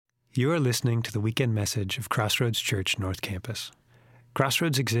You are listening to the weekend message of Crossroads Church North Campus.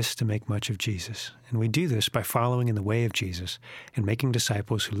 Crossroads exists to make much of Jesus, and we do this by following in the way of Jesus and making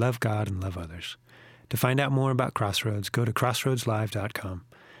disciples who love God and love others. To find out more about Crossroads, go to crossroadslive.com.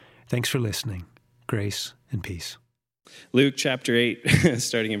 Thanks for listening. Grace and peace. Luke chapter 8,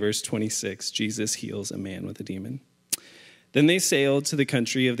 starting in verse 26, Jesus heals a man with a demon. Then they sailed to the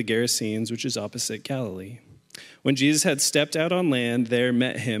country of the Gerasenes, which is opposite Galilee. When Jesus had stepped out on land, there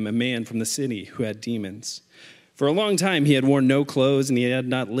met him a man from the city who had demons. For a long time he had worn no clothes, and he had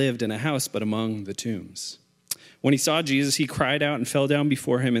not lived in a house but among the tombs. When he saw Jesus, he cried out and fell down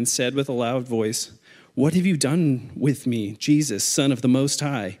before him and said with a loud voice, "What have you done with me, Jesus, Son of the Most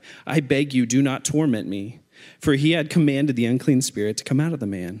High? I beg you, do not torment me." For he had commanded the unclean spirit to come out of the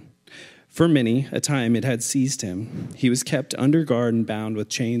man. For many a time it had seized him. He was kept under guard and bound with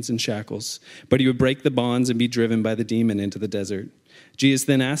chains and shackles, but he would break the bonds and be driven by the demon into the desert. Jesus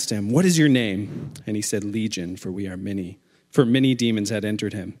then asked him, "What is your name?" And he said, "Legion, for we are many." For many demons had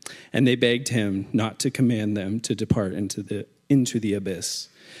entered him, and they begged him not to command them to depart into the abyss.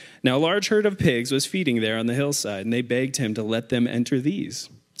 Now a large herd of pigs was feeding there on the hillside, and they begged him to let them enter these.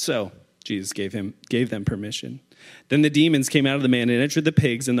 So Jesus gave them permission. Then the demons came out of the man and entered the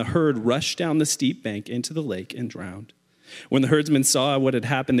pigs, and the herd rushed down the steep bank into the lake and drowned. When the herdsmen saw what had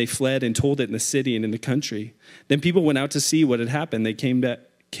happened, they fled and told it in the city and in the country. Then people went out to see what had happened. They came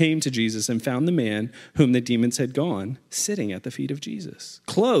to Jesus and found the man whom the demons had gone, sitting at the feet of Jesus,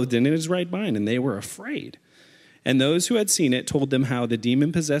 clothed and in his right mind, and they were afraid. And those who had seen it told them how the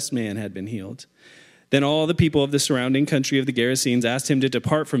demon-possessed man had been healed. Then all the people of the surrounding country of the Gerasenes asked him to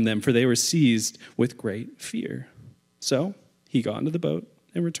depart from them, for they were seized with great fear. So he got into the boat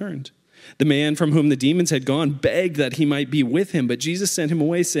and returned. The man from whom the demons had gone begged that he might be with him, but Jesus sent him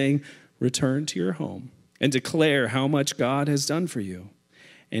away, saying, "Return to your home and declare how much God has done for you."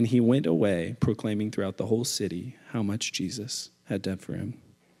 And he went away, proclaiming throughout the whole city how much Jesus had done for him.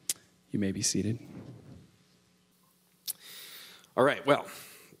 You may be seated. All right, well,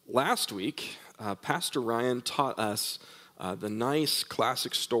 last week, Pastor Ryan taught us the nice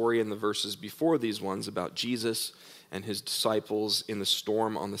classic story in the verses before these ones about Jesus and his disciples in the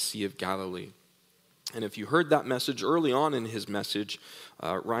storm on the Sea of Galilee. And if you heard that message early on in his message,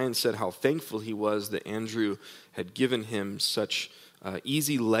 Ryan said how thankful he was that Andrew had given him such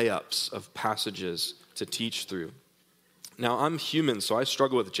easy layups of passages to teach through. Now, I'm human, so I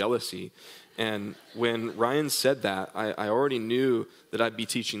struggle with jealousy. And when Ryan said that, I already knew that I'd be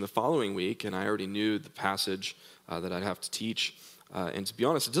teaching the following week, and I already knew the passage that I'd have to teach. And to be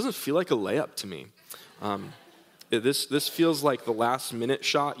honest, it doesn't feel like a layup to me. This feels like the last-minute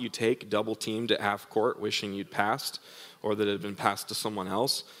shot you take, double-teamed at half court, wishing you'd passed, or that it had been passed to someone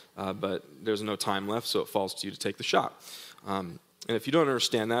else, but there's no time left, so it falls to you to take the shot. And if you don't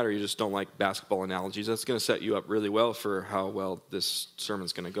understand that, or you just don't like basketball analogies, that's going to set you up really well for how well this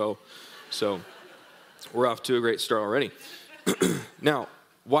sermon's going to go. So we're off to a great start already. Now,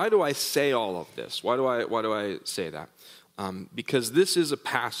 why do I say all of this? Why do I say that? Because this is a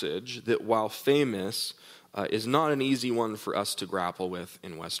passage that, while famous, is not an easy one for us to grapple with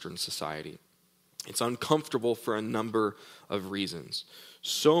in Western society. It's uncomfortable for a number of reasons.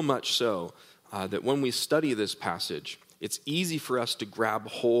 So much so that when we study this passage, it's easy for us to grab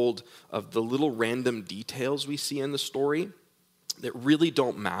hold of the little random details we see in the story that really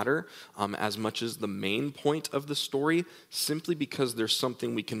don't matter as much as the main point of the story, simply because there's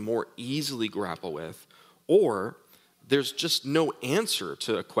something we can more easily grapple with, or there's just no answer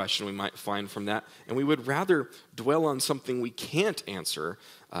to a question we might find from that, and we would rather dwell on something we can't answer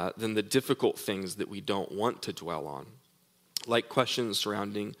than the difficult things that we don't want to dwell on, like questions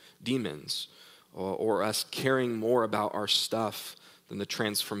surrounding demons, or us caring more about our stuff than the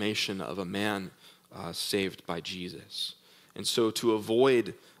transformation of a man saved by Jesus. And so to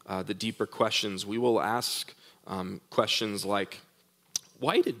avoid the deeper questions, we will ask questions like,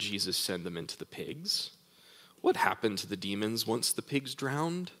 why did Jesus send them into the pigs? What happened to the demons once the pigs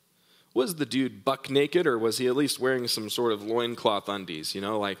drowned? Was the dude buck naked, or was he at least wearing some sort of loincloth undies?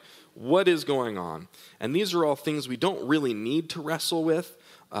 What is going on? And these are all things we don't really need to wrestle with,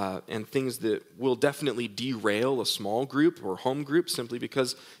 and things that will definitely derail a small group or home group, simply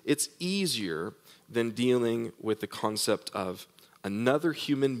because it's easier than dealing with the concept of another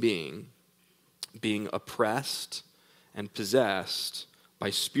human being oppressed and possessed by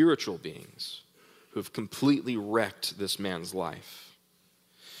spiritual beings who have completely wrecked this man's life.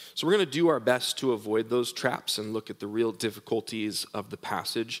 So we're going to do our best to avoid those traps and look at the real difficulties of the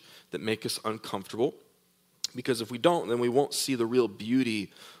passage that make us uncomfortable. Because if we don't, then we won't see the real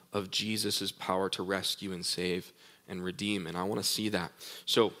beauty of Jesus' power to rescue and save and redeem. And I want to see that.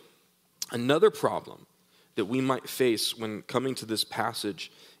 So Another problem that we might face when coming to this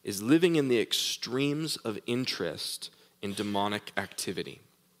passage is living in the extremes of interest in demonic activity.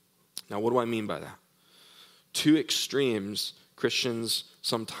 Now, what do I mean by that? Two extremes Christians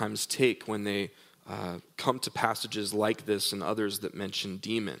sometimes take when they come to passages like this and others that mention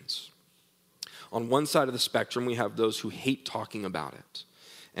demons. On one side of the spectrum, we have those who hate talking about it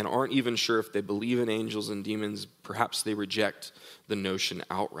and aren't even sure if they believe in angels and demons. Perhaps they reject the notion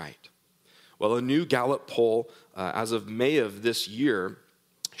outright. Well, a new Gallup poll as of May of this year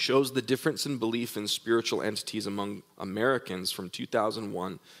shows the difference in belief in spiritual entities among Americans from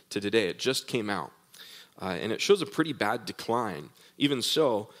 2001 to today. It just came out. And it shows a pretty bad decline. Even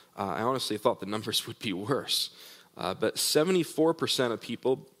so, I honestly thought the numbers would be worse. But 74% of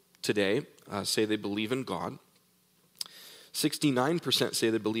people today say they believe in God. 69% say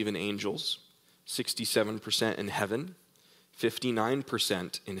they believe in angels. 67% in heaven.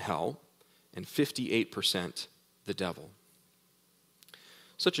 59% in hell. And 58% the devil.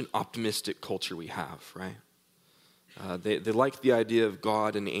 Such an optimistic culture we have, right? They like the idea of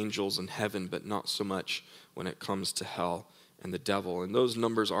God and angels and heaven, but not so much when it comes to hell and the devil. And those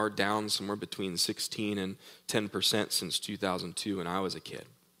numbers are down somewhere between 16 and 10% since 2002 when I was a kid.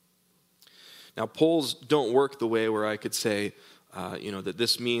 Now, polls don't work the way where I could say, that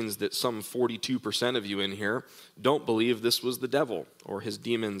this means that some 42% of you in here don't believe this was the devil or his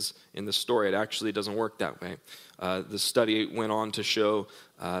demons in the story. It actually doesn't work that way. The study went on to show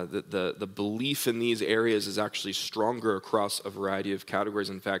that the belief in these areas is actually stronger across a variety of categories.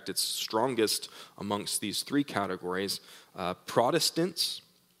 In fact, it's strongest amongst these three categories: Protestants,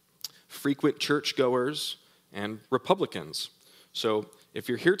 frequent churchgoers, and Republicans. So if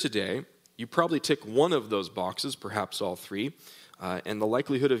you're here today, you probably tick one of those boxes, perhaps all three, and the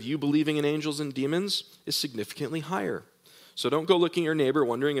likelihood of you believing in angels and demons is significantly higher. So don't go looking at your neighbor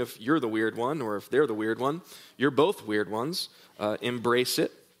wondering if you're the weird one or if they're the weird one. You're both weird ones. Embrace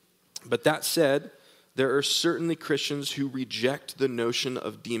it. But that said, there are certainly Christians who reject the notion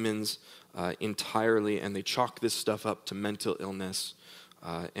of demons entirely, and they chalk this stuff up to mental illness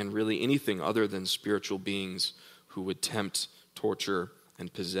and really anything other than spiritual beings who would tempt, torture,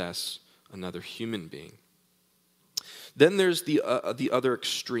 and possess another human being. Then there's the other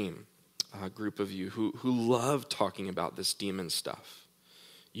extreme group of you who love talking about this demon stuff.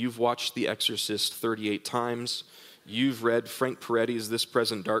 You've watched The Exorcist 38 times. You've read Frank Peretti's This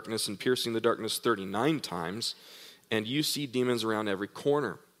Present Darkness and Piercing the Darkness 39 times, and you see demons around every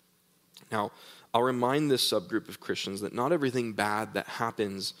corner. Now, I'll remind this subgroup of Christians that not everything bad that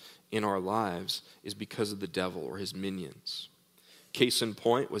happens in our lives is because of the devil or his minions. Case in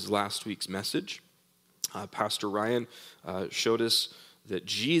point was last week's message. Pastor Ryan showed us that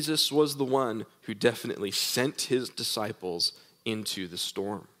Jesus was the one who definitely sent his disciples into the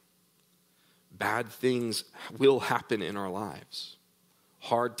storm. Bad things will happen in our lives.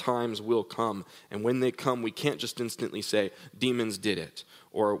 Hard times will come. And when they come, we can't just instantly say, demons did it.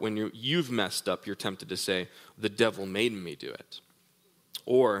 Or when you've messed up, you're tempted to say, the devil made me do it.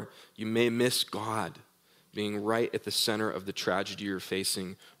 Or you may miss God being right at the center of the tragedy you're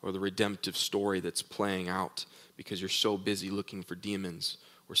facing or the redemptive story that's playing out because you're so busy looking for demons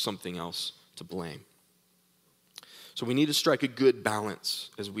or something else to blame. So we need to strike a good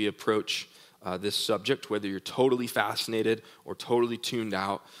balance as we approach this subject, whether you're totally fascinated or totally tuned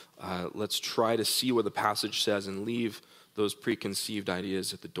out. Let's try to see what the passage says and leave those preconceived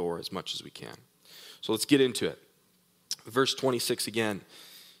ideas at the door as much as we can. So let's get into it. Verse 26 again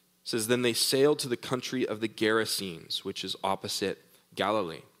says, "Then they sailed to the country of the Gerasenes, which is opposite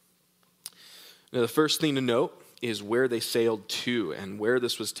Galilee." Now, the first thing to note is where they sailed to and where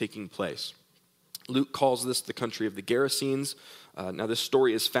this was taking place. Luke calls this the country of the Gerasenes. Now, this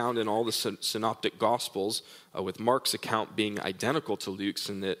story is found in all the synoptic Gospels, with Mark's account being identical to Luke's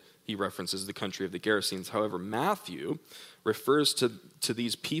in that he references the country of the Gerasenes. However, Matthew refers to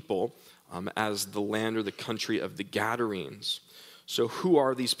these people as the land or the country of the Gadarenes. So who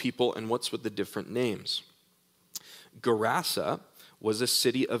are these people and what's with the different names? Gerasa was a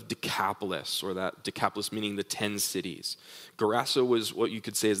city of Decapolis, or that Decapolis meaning the 10 cities. Gerasa was what you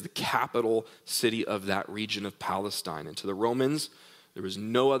could say is the capital city of that region of Palestine. And to the Romans, there was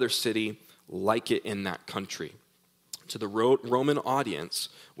no other city like it in that country. To the Roman audience,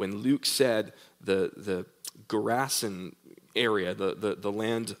 when Luke said the Gerasen area, the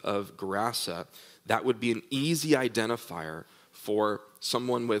land of Gerasa, that would be an easy identifier for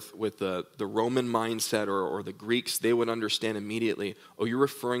someone with the Roman mindset or the Greeks. They would understand immediately, oh, you're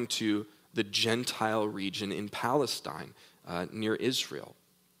referring to the Gentile region in Palestine near Israel.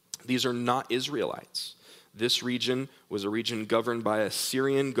 These are not Israelites. This region was a region governed by a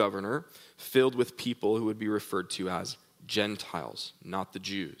Syrian governor filled with people who would be referred to as Gentiles, not the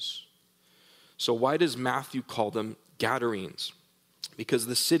Jews. So why does Matthew call them Gadarenes? Because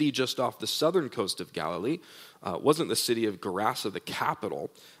the city just off the southern coast of Galilee wasn't the city of Gerasa, the capital,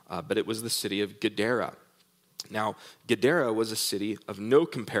 but it was the city of Gadara. Now, Gadara was a city of no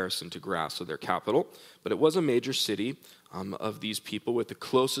comparison to Gerasa, their capital, but it was a major city of these people with the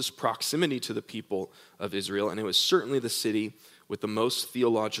closest proximity to the people of Israel, and it was certainly the city with the most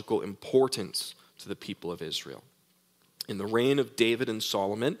theological importance to the people of Israel. In the reign of David and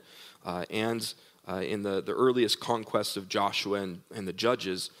Solomon, and in the earliest conquests of Joshua and the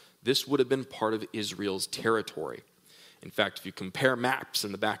judges, this would have been part of Israel's territory. In fact, if you compare maps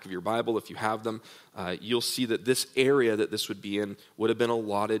in the back of your Bible, if you have them, you'll see that this area that this would be in would have been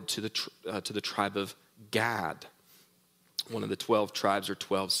allotted to the tribe of Gad, one of the 12 tribes or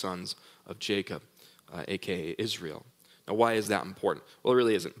 12 sons of Jacob, a.k.a. Israel. Now, why is that important? Well, it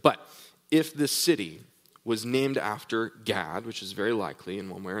really isn't. But if this city was named after Gad, which is very likely in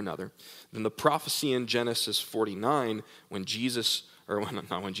one way or another, then the prophecy in Genesis 49, when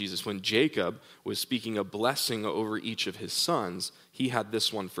Jacob was speaking a blessing over each of his sons, he had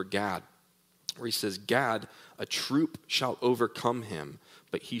this one for Gad, where he says, Gad, a troop shall overcome him,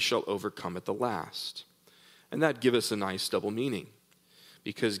 but he shall overcome at the last. And that gives us a nice double meaning,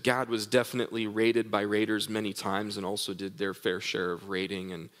 because Gad was definitely raided by raiders many times and also did their fair share of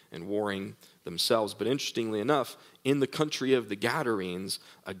raiding and warring themselves. But interestingly enough, in the country of the Gadarenes,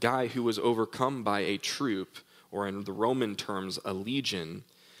 a guy who was overcome by a troop, or in the Roman terms, a legion,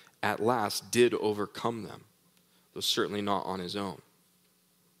 at last did overcome them, though certainly not on his own.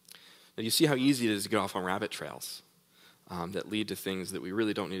 Now, you see how easy it is to get off on rabbit trails that lead to things that we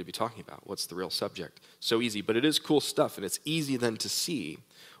really don't need to be talking about. What's the real subject? So easy, but it is cool stuff, and it's easy then to see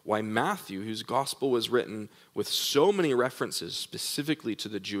why Matthew, whose gospel was written with so many references specifically to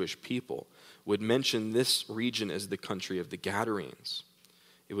the Jewish people, would mention this region as the country of the Gadarenes.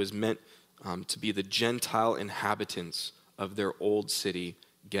 It was meant to be the Gentile inhabitants of their old city,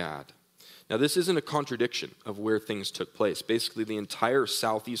 Gad. Now, this isn't a contradiction of where things took place. Basically, the entire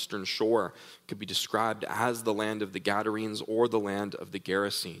southeastern shore could be described as the land of the Gadarenes or the land of the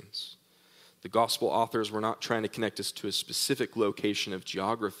Gerasenes. The gospel authors were not trying to connect us to a specific location of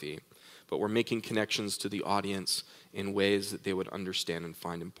geography, but were making connections to the audience in ways that they would understand and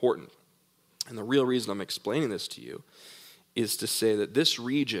find important. And the real reason I'm explaining this to you is to say that this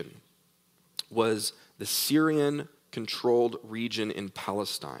region was the Syrian-controlled region in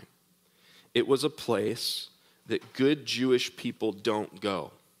Palestine. It was a place that good Jewish people don't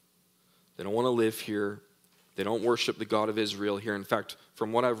go. They don't want to live here. They don't worship the God of Israel here. In fact,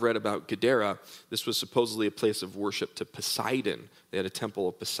 from what I've read about Gadara, this was supposedly a place of worship to Poseidon. They had a temple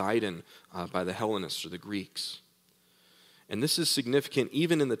of Poseidon by the Hellenists or the Greeks. And this is significant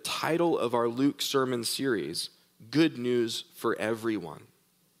even in the title of our Luke sermon series, Good News for Everyone.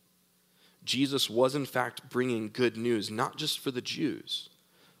 Jesus was in fact bringing good news, not just for the Jews,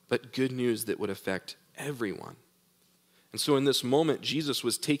 but good news that would affect everyone. And so in this moment, Jesus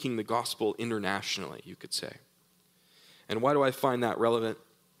was taking the gospel internationally, you could say. And why do I find that relevant?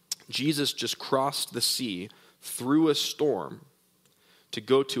 Jesus just crossed the sea through a storm to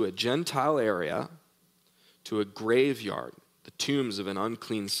go to a Gentile area, to a graveyard, the tombs of an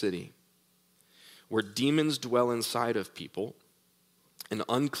unclean city, where demons dwell inside of people, and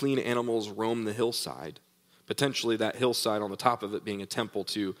unclean animals roam the hillside, potentially that hillside on the top of it being a temple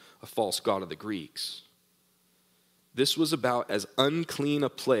to a false god of the Greeks. This was about as unclean a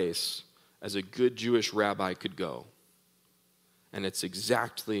place as a good Jewish rabbi could go. And it's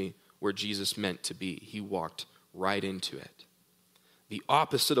exactly where Jesus meant to be. He walked right into it. The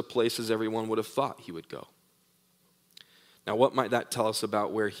opposite of places everyone would have thought he would go. Now, what might that tell us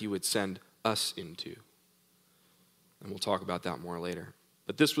about where he would send us into? And we'll talk about that more later.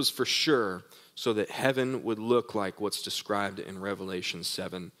 But this was for sure so that heaven would look like what's described in Revelation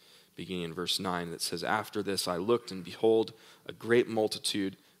 7, beginning in verse 9, that says, After this I looked, and behold, a great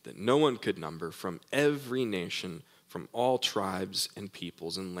multitude that no one could number, from every nation, from all tribes and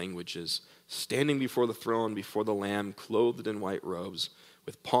peoples and languages, standing before the throne, before the Lamb, clothed in white robes,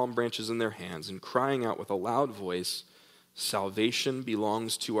 with palm branches in their hands, and crying out with a loud voice, Salvation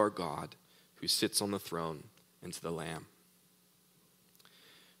belongs to our God, who sits on the throne, and to the Lamb.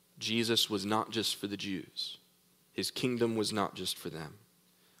 Jesus was not just for the Jews. His kingdom was not just for them.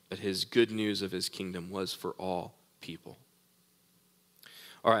 But his good news of his kingdom was for all people.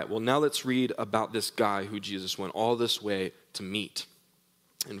 All right, well, now let's read about this guy who Jesus went all this way to meet.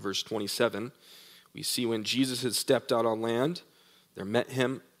 In verse 27, we see when Jesus had stepped out on land, there met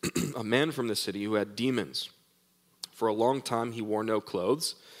him a man from the city who had demons. For a long time he wore no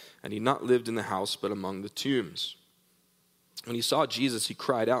clothes, and he not lived in the house but among the tombs. When he saw Jesus, he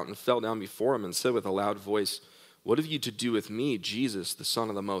cried out and fell down before him and said with a loud voice, "What have you to do with me, Jesus, the Son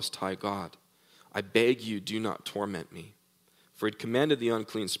of the Most High God? I beg you, do not torment me." For he had commanded the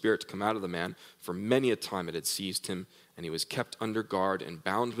unclean spirit to come out of the man, for many a time it had seized him, and he was kept under guard and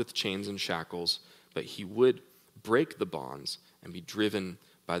bound with chains and shackles, but he would break the bonds and be driven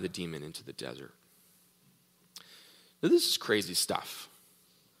by the demon into the desert. Now, this is crazy stuff.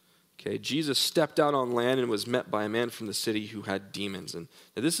 Okay, Jesus stepped out on land and was met by a man from the city who had demons. And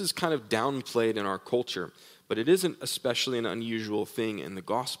this is kind of downplayed in our culture, but it isn't especially an unusual thing in the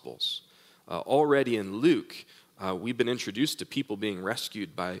Gospels. Already in Luke, we've been introduced to people being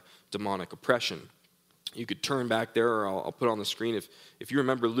rescued by demonic oppression. You could turn back there, or I'll put it on the screen. If you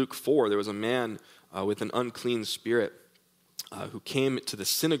remember Luke 4, there was a man with an unclean spirit who came to the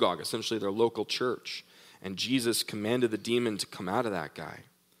synagogue, essentially their local church, and Jesus commanded the demon to come out of that guy.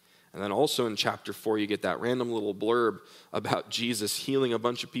 And then also in chapter 4, you get that random little blurb about Jesus healing a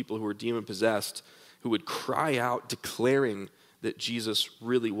bunch of people who were demon-possessed, who would cry out declaring that Jesus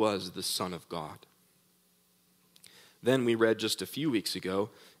really was the Son of God. Then we read just a few weeks ago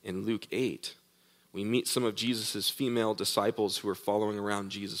in Luke 8, we meet some of Jesus' female disciples who are following around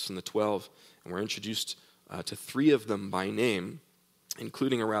Jesus and the 12, and we're introduced to 3 of them by name,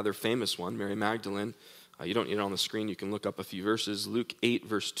 including a rather famous one, Mary Magdalene. You don't need it on the screen. You can look up a few verses. Luke 8,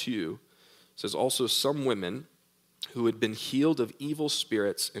 verse 2 says, "Also some women who had been healed of evil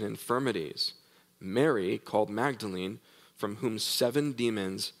spirits and infirmities, Mary, called Magdalene, from whom 7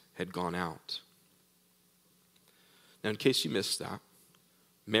 demons had gone out." Now, in case you missed that,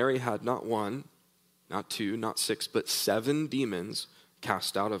 Mary had not 1, not 2, not 6, but 7 demons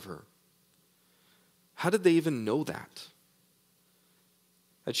cast out of her. How did they even know that?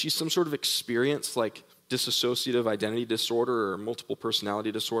 Had she some sort of experience like dissociative identity disorder or multiple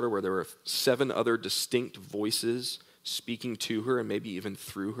personality disorder where there were 7 other distinct voices speaking to her and maybe even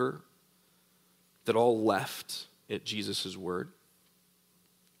through her that all left at Jesus' word?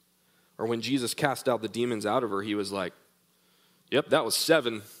 Or when Jesus cast out the demons out of her, he was like, "Yep, that was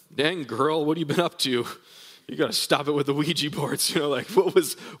 7. Dang, girl, what have you been up to? You got to stop it with the Ouija boards." Like what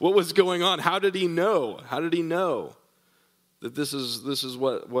was going on? How did he know? How did he know that this is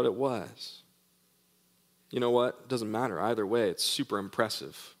what it was? You know what? It doesn't matter. Either way, it's super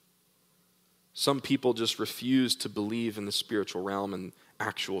impressive. Some people just refuse to believe in the spiritual realm and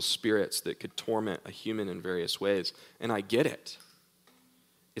actual spirits that could torment a human in various ways. And I get it.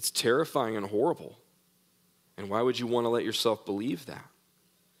 It's terrifying and horrible. And why would you want to let yourself believe that?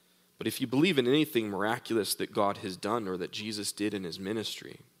 But if you believe in anything miraculous that God has done or that Jesus did in his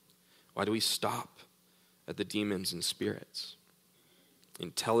ministry, why do we stop at the demons and spirits?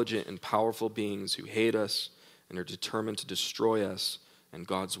 Intelligent and powerful beings who hate us and are determined to destroy us and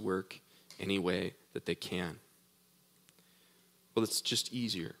God's work any way that they can. Well, it's just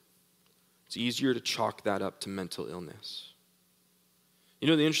easier. It's easier to chalk that up to mental illness. You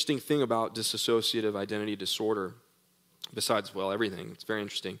know, the interesting thing about dissociative identity disorder, besides, well, everything, it's very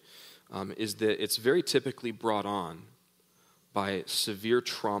interesting, is that it's very typically brought on by severe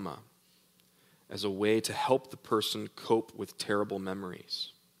trauma as a way to help the person cope with terrible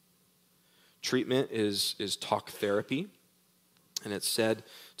memories. Treatment is talk therapy, and it's said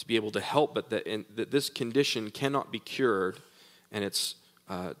to be able to help, but that this condition cannot be cured, and it's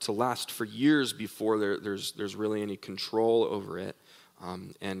to last for years before there's really any control over it,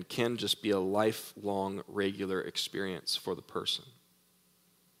 and can just be a lifelong regular experience for the person.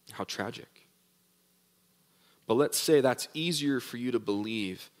 How tragic. But let's say that's easier for you to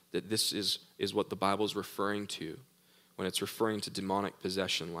believe that this is what the Bible is referring to when it's referring to demonic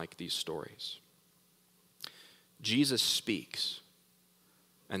possession like these stories. Jesus speaks,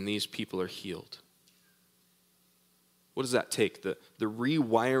 and these people are healed. What does that take? The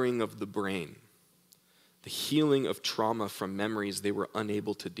rewiring of the brain, the healing of trauma from memories they were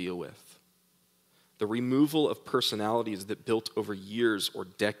unable to deal with, the removal of personalities that built over years or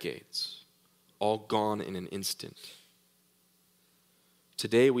decades, all gone in an instant.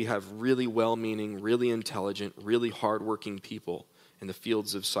 Today we have really well-meaning, really intelligent, really hardworking people in the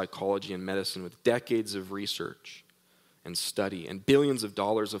fields of psychology and medicine with decades of research and study and billions of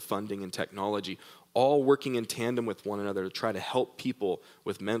dollars of funding and technology, all working in tandem with one another to try to help people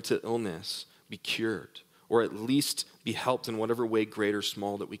with mental illness be cured, or at least be helped in whatever way, great or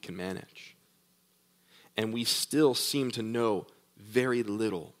small, that we can manage. And we still seem to know very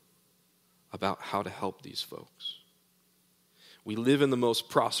little about how to help these folks. We live in the most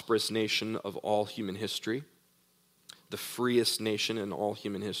prosperous nation of all human history. the freest nation in all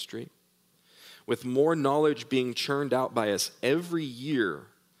human history, with more knowledge being churned out by us every year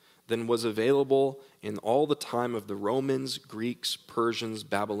than was available in all the time of the Romans, Greeks, Persians,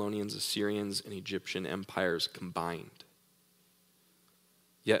 Babylonians, Assyrians, and Egyptian empires combined.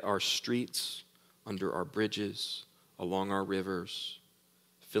 Yet our streets, under our bridges, along our rivers,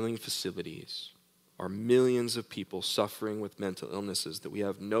 filling facilities, are millions of people suffering with mental illnesses that we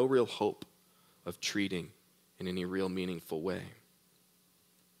have no real hope of treating in any real meaningful way.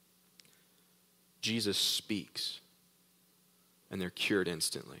 Jesus speaks, and they're cured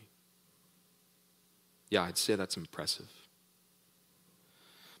instantly. Yeah, I'd say that's impressive.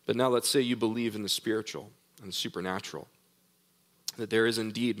 But now let's say you believe in the spiritual and the supernatural, that there is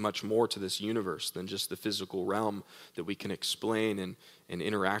indeed much more to this universe than just the physical realm that we can explain and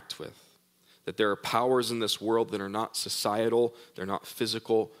interact with. That there are powers in this world that are not societal, they're not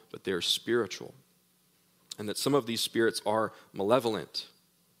physical, but they're spiritual. And that some of these spirits are malevolent.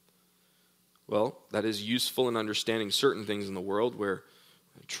 Well, that is useful in understanding certain things in the world where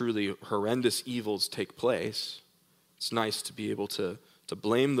truly horrendous evils take place. It's nice to be able to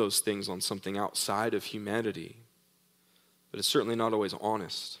blame those things on something outside of humanity. But it's certainly not always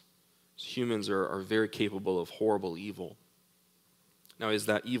honest. Humans are very capable of horrible evil. Now, is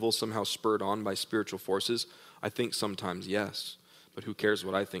that evil somehow spurred on by spiritual forces? I think sometimes yes. But who cares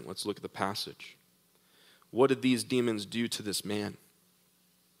what I think? Let's look at the passage. What did these demons do to this man?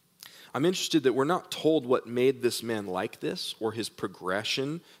 I'm interested that we're not told what made this man like this or his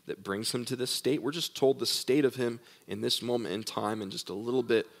progression that brings him to this state. We're just told the state of him in this moment in time and just a little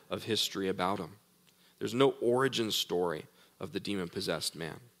bit of history about him. There's no origin story of the demon-possessed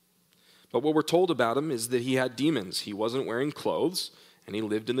man. But what we're told about him is that he had demons. He wasn't wearing clothes, and he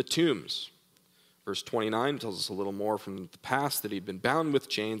lived in the tombs. Verse 29 tells us a little more from the past that he'd been bound with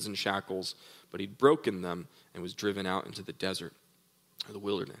chains and shackles, but he'd broken them and was driven out into the desert or the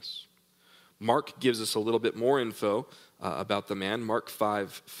wilderness. Mark gives us a little bit more info about the man. Mark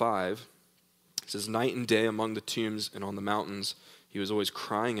 5:5 says, night and day among the tombs and on the mountains, he was always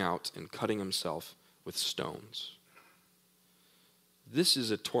crying out and cutting himself with stones. This is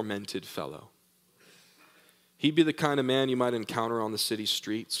a tormented fellow. He'd be the kind of man you might encounter on the city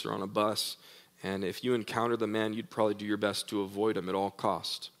streets or on a bus, and if you encounter the man, you'd probably do your best to avoid him at all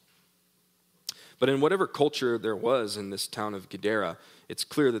cost. But in whatever culture there was in this town of Gadara, it's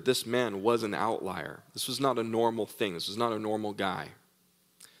clear that this man was an outlier. This was not a normal thing. This was not a normal guy.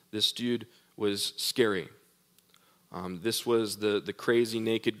 This dude was scary. This was the crazy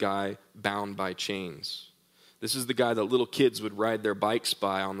naked guy bound by chains. This is the guy that little kids would ride their bikes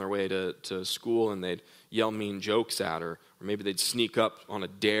by on their way to school, and they'd yell mean jokes at her, or maybe they'd sneak up on a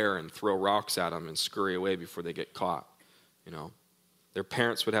dare and throw rocks at him and scurry away before they get caught. You know, their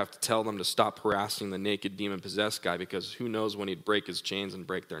parents would have to tell them to stop harassing the naked demon-possessed guy because who knows when he'd break his chains and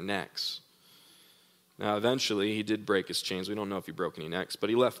break their necks. Now, eventually, he did break his chains. We don't know if he broke any necks, but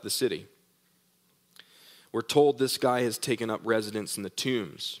he left the city. We're told this guy has taken up residence in the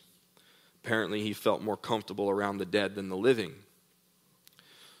tombs. Apparently, he felt more comfortable around the dead than the living.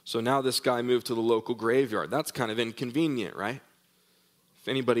 So now this guy moved to the local graveyard. That's kind of inconvenient, right? If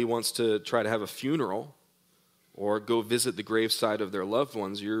anybody wants to try to have a funeral or go visit the graveside of their loved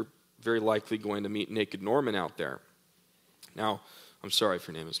ones, you're very likely going to meet Naked Norman out there. Now, I'm sorry if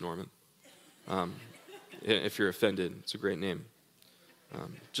your name is Norman. If you're offended, it's a great name.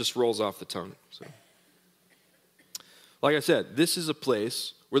 Just rolls off the tongue. So, like I said, this is a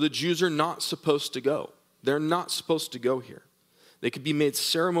place where the Jews are not supposed to go. They're not supposed to go here. They could be made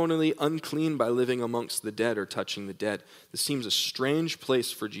ceremonially unclean by living amongst the dead or touching the dead. This seems a strange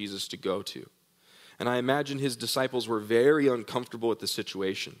place for Jesus to go to. And I imagine his disciples were very uncomfortable with the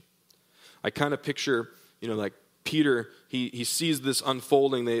situation. I kind of picture, like Peter, he sees this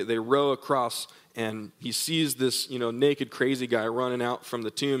unfolding. They row across, and he sees this, naked, crazy guy running out from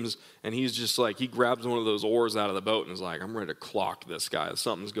the tombs, and he's just like, he grabs one of those oars out of the boat and is like, I'm ready to clock this guy.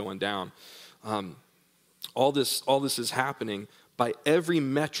 Something's going down. All this is happening. By every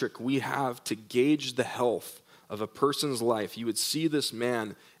metric we have to gauge the health of a person's life, you would see this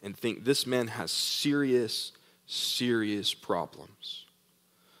man and think this man has serious, serious problems.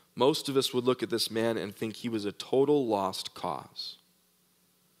 Most of us would look at this man and think he was a total lost cause.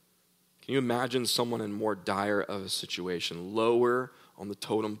 Can you imagine someone in more dire of a situation, lower on the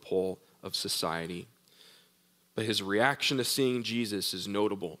totem pole of society? But his reaction to seeing Jesus is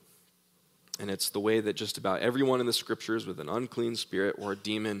notable. And it's the way that just about everyone in the scriptures with an unclean spirit or a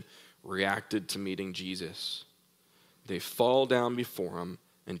demon reacted to meeting Jesus. They fall down before him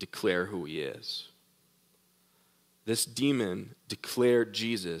and declare who he is. this demon declared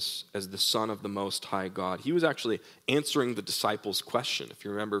Jesus as the Son of the Most High God. He was actually answering the disciples' question. If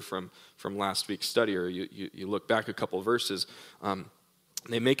you remember from last week's study, or you look back a couple of verses,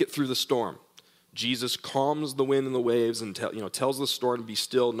 they make it through the storm. Jesus calms the wind and the waves and tells the storm to be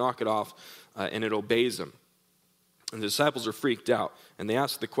still, knock it off, and it obeys him. And the disciples are freaked out, and they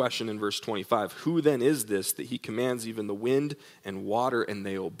ask the question in verse 25, who then is this that he commands even the wind and water, and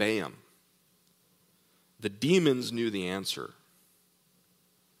they obey him? The demons knew the answer.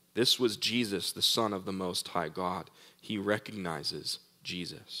 This was Jesus, the Son of the Most High God. He recognizes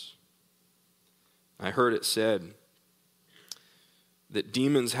Jesus. I heard it said that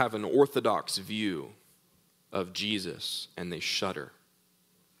demons have an orthodox view of Jesus, and they shudder.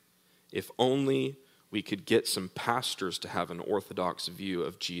 If only we could get some pastors to have an orthodox view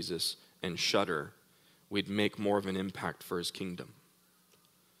of Jesus and shudder, we'd make more of an impact for his kingdom.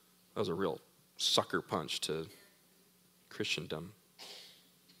 That was a real sucker punch to Christendom.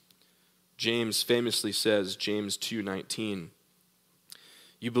 James famously says, James 2:19,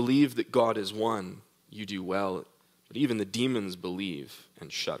 you believe that God is one, you do well, but even the demons believe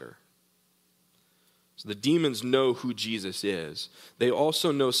and shudder. So the demons know who Jesus is. They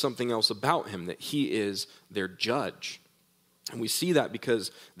also know something else about him, that he is their judge. And we see that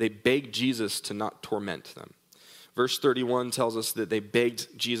because they begged Jesus to not torment them. Verse 31 tells us that they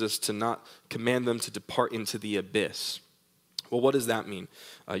begged Jesus to not command them to depart into the abyss. Well, what does that mean?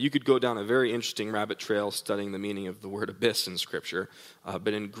 You could go down a very interesting rabbit trail studying the meaning of the word abyss in Scripture.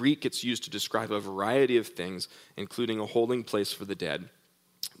 But in Greek, it's used to describe a variety of things, including a holding place for the dead.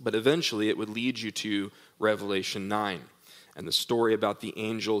 But eventually, it would lead you to Revelation 9 and the story about the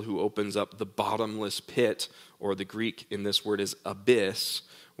angel who opens up the bottomless pit, or the Greek in this word is abyss,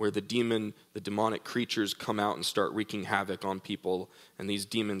 where the demonic creatures come out and start wreaking havoc on people. And these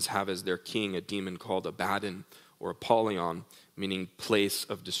demons have as their king a demon called Abaddon, or Apollyon, meaning place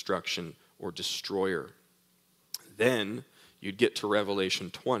of destruction or destroyer. Then you'd get to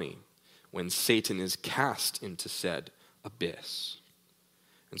Revelation 20, when Satan is cast into said abyss.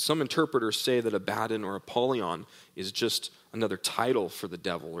 And some interpreters say that Abaddon or Apollyon is just another title for the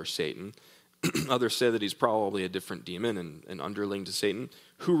devil or Satan. Others say that he's probably a different demon and an underling to Satan.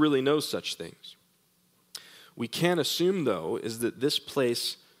 Who really knows such things? We can assume, though, is that this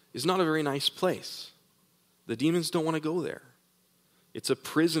place is not a very nice place. The demons don't want to go there. It's a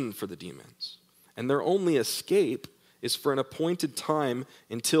prison for the demons. And their only escape is for an appointed time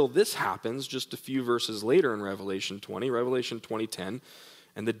until this happens just a few verses later in Revelation 20, Revelation 20:10.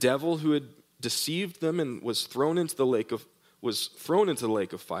 And the devil who had deceived them and was thrown into the lake of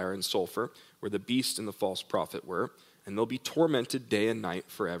fire and sulfur, where the beast and the false prophet were, and they'll be tormented day and night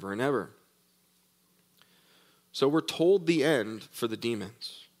forever and ever. So we're told the end for the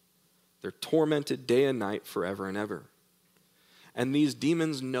demons. They're tormented day and night forever and ever. And these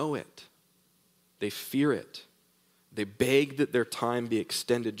demons know it. They fear it. They beg that their time be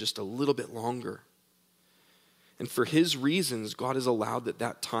extended just a little bit longer. And for his reasons, God has allowed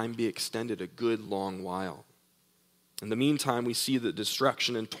that time be extended a good long while. In the meantime, we see the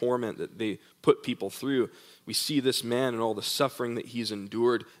destruction and torment that they put people through. We see this man and all the suffering that he's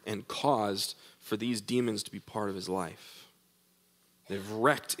endured and caused for these demons to be part of his life. They've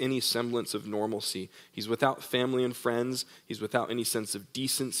wrecked any semblance of normalcy. He's without family and friends. He's without any sense of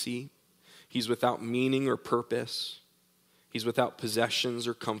decency. He's without meaning or purpose. He's without possessions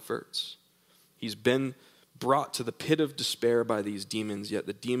or comforts. He's been brought to the pit of despair by these demons, yet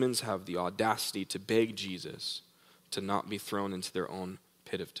the demons have the audacity to beg Jesus to not be thrown into their own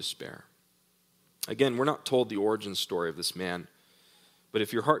pit of despair. Again, we're not told the origin story of this man, but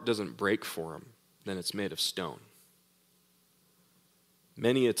if your heart doesn't break for him, then it's made of stone.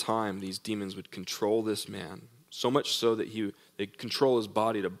 Many a time, these demons would control this man, so much so that they'd control his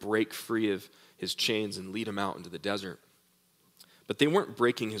body to break free of his chains and lead him out into the desert. But they weren't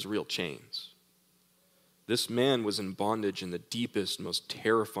breaking his real chains. This man was in bondage in the deepest, most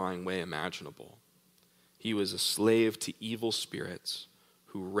terrifying way imaginable. He was a slave to evil spirits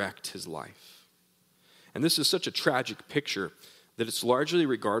who wrecked his life. And this is such a tragic picture that it's largely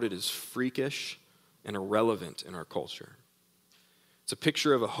regarded as freakish and irrelevant in our culture. It's a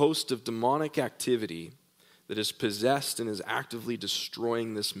picture of a host of demonic activity that is possessed and is actively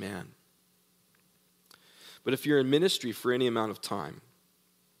destroying this man. But if you're in ministry for any amount of time,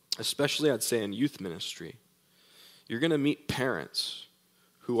 especially I'd say in youth ministry, you're going to meet parents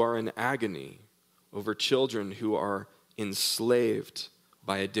who are in agony over children who are enslaved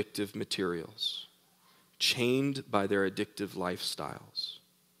by addictive materials, chained by their addictive lifestyles,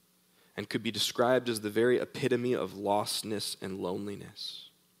 and could be described as the very epitome of lostness and loneliness.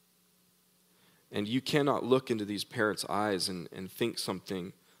 And you cannot look into these parents' eyes and think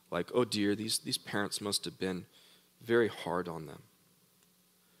something like, oh dear, these parents must have been very hard on them.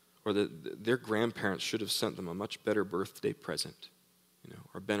 Or that their grandparents should have sent them a much better birthday present,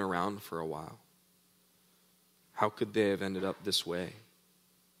 or been around for a while. How could they have ended up this way?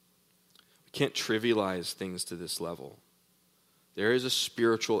 We can't trivialize things to this level. There is a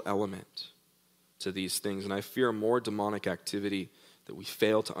spiritual element to these things, and I fear more demonic activity that we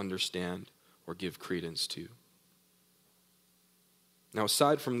fail to understand or give credence to. Now,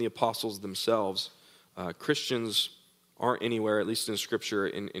 aside from the apostles themselves, Christians aren't anywhere, at least in Scripture,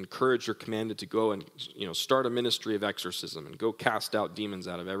 encouraged or commanded to go and start a ministry of exorcism and go cast out demons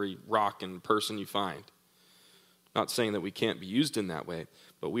out of every rock and person you find. Not saying that we can't be used in that way,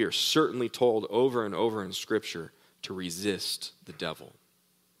 but we are certainly told over and over in Scripture to resist the devil.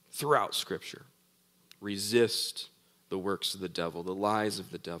 Throughout Scripture, resist the works of the devil, the lies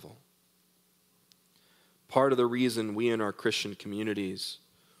of the devil. Part of the reason we in our Christian communities,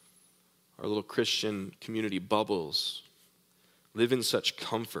 our little Christian community bubbles, live in such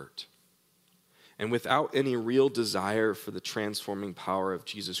comfort and without any real desire for the transforming power of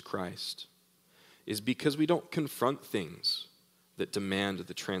Jesus Christ is because we don't confront things that demand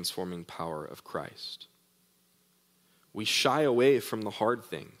the transforming power of Christ. We shy away from the hard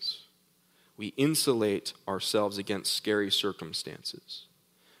things. We insulate ourselves against scary circumstances.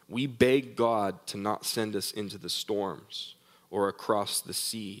 We beg God to not send us into the storms or across the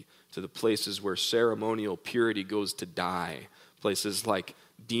sea to the places where ceremonial purity goes to die, places like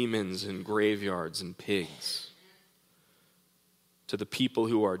demons and graveyards and pigs, to the people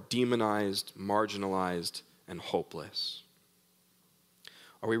who are demonized, marginalized, and hopeless.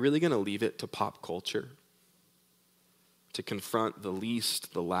 Are we really going to leave it to pop culture to confront the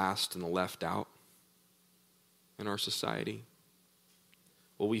least, the last, and the left out in our society?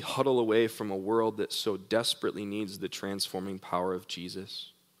 Will we huddle away from a world that so desperately needs the transforming power of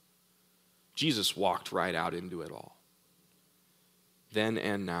Jesus? Jesus walked right out into it all, then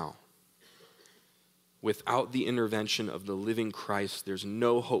and now. Without the intervention of the living Christ, there's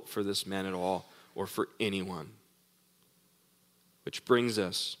no hope for this man at all or for anyone. Which brings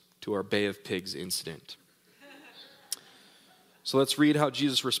us to our Bay of Pigs incident. So let's read how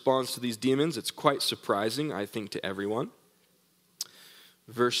Jesus responds to these demons. It's quite surprising, I think, to everyone.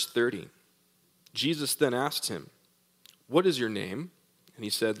 Verse 30. Jesus then asked him, "What is your name?" And he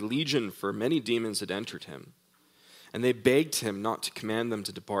said, "Legion," for many demons had entered him. And they begged him not to command them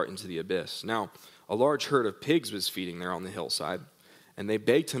to depart into the abyss. Now, a large herd of pigs was feeding there on the hillside, and they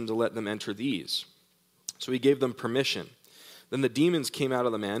begged him to let them enter these. So he gave them permission. Then the demons came out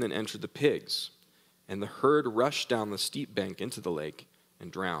of the man and entered the pigs, and the herd rushed down the steep bank into the lake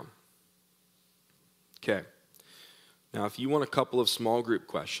and drowned. Okay. Now, if you want a couple of small group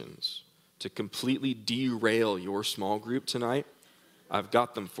questions to completely derail your small group tonight, I've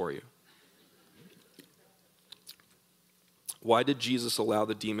got them for you. Why did Jesus allow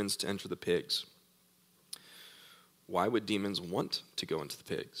the demons to enter the pigs? Why would demons want to go into the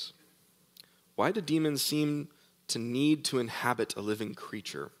pigs? Why do demons seem to need to inhabit a living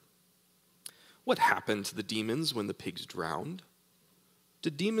creature? What happened to the demons when the pigs drowned?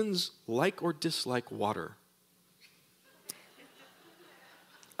 Did demons like or dislike water?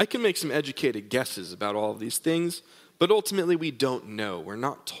 I can make some educated guesses about all of these things, but ultimately we don't know. We're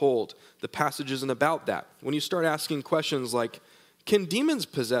not told. The passage isn't about that. When you start asking questions like, can demons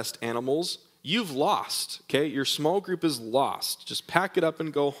possess animals? You've lost, okay? Your small group is lost. Just pack it up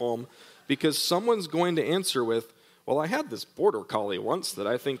and go home, because someone's going to answer with, well, I had this border collie once that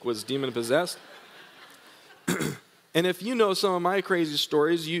I think was demon-possessed. And if you know some of my crazy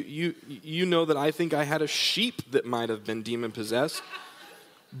stories, you know that I think I had a sheep that might have been demon-possessed.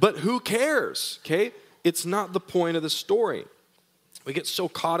 But who cares, okay? It's not the point of the story. We get so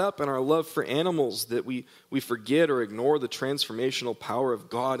caught up in our love for animals that we forget or ignore the transformational power of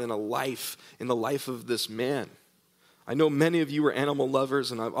God in the life of this man. I know many of you are animal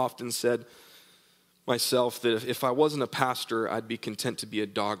lovers, and I've often said myself that if I wasn't a pastor, I'd be content to be a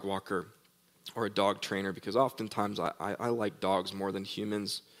dog walker or a dog trainer, because oftentimes I like dogs more than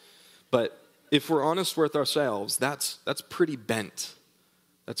humans. But if we're honest with ourselves, that's pretty bent.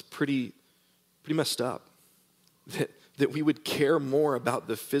 That's pretty messed up. That we would care more about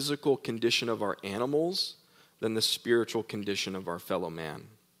the physical condition of our animals than the spiritual condition of our fellow man.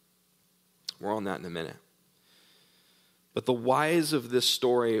 More on that in a minute. But the whys of this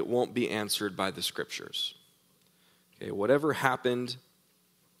story won't be answered by the scriptures. Okay, whatever happened,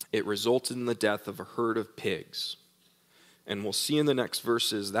 it resulted in the death of a herd of pigs. And we'll see in the next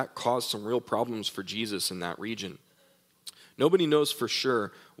verses that caused some real problems for Jesus in that region. Nobody knows for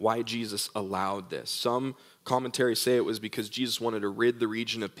sure why Jesus allowed this. Some commentaries say it was because Jesus wanted to rid the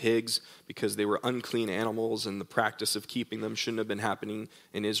region of pigs because they were unclean animals and the practice of keeping them shouldn't have been happening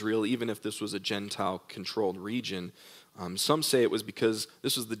in Israel, even if this was a Gentile-controlled region. Some say it was because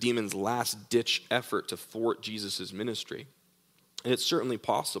this was the demon's last-ditch effort to thwart Jesus' ministry. And it's certainly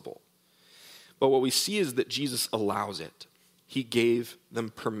possible. But what we see is that Jesus allows it. He gave them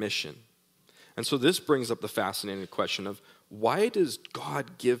permission. And so this brings up the fascinating question of, why does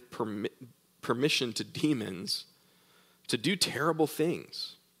God give permission to demons to do terrible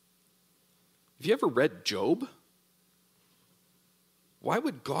things? Have you ever read Job? Why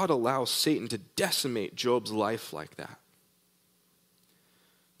would God allow Satan to decimate Job's life like that?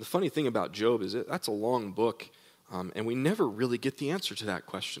 The funny thing about Job is that's a long book, and we never really get the answer to that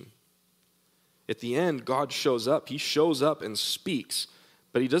question. At the end, God shows up. He shows up and speaks,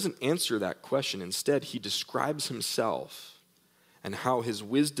 but he doesn't answer that question. Instead, he describes himself and how his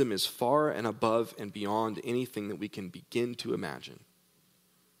wisdom is far and above and beyond anything that we can begin to imagine.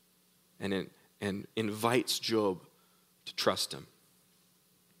 And invites Job to trust him.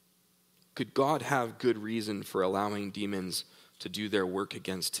 Could God have good reason for allowing demons to do their work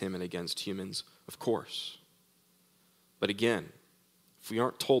against him and against humans? Of course. But again, if we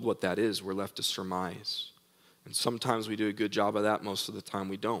aren't told what that is, we're left to surmise. And sometimes we do a good job of that, most of the time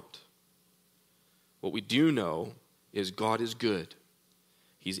we don't. What we do know is God is good.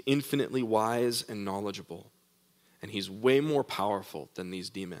 He's infinitely wise and knowledgeable. And he's way more powerful than these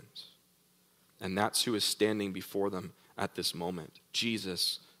demons. And that's who is standing before them at this moment.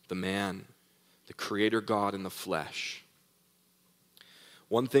 Jesus, the man, the creator God in the flesh.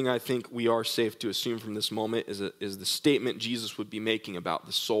 One thing I think we are safe to assume from this moment is the statement Jesus would be making about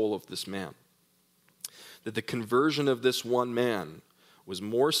the soul of this man. That the conversion of this one man was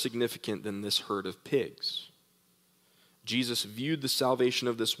more significant than this herd of pigs. Jesus viewed the salvation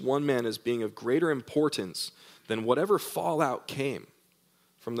of this one man as being of greater importance than whatever fallout came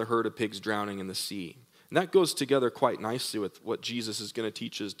from the herd of pigs drowning in the sea. And that goes together quite nicely with what Jesus is going to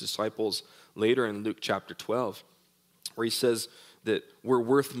teach his disciples later in Luke chapter 12, where he says that we're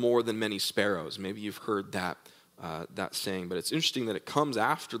worth more than many sparrows. Maybe you've heard that saying, but it's interesting that it comes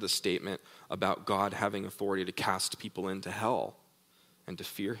after the statement about God having authority to cast people into hell and to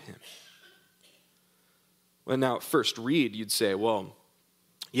fear him. Well, now at first read, you'd say, well,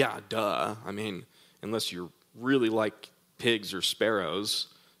 yeah, duh. I mean, unless you're really like pigs or sparrows,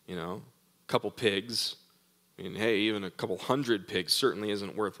 a couple pigs. I mean, hey, even a couple hundred pigs certainly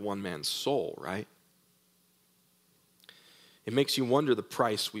isn't worth one man's soul, right? It makes you wonder the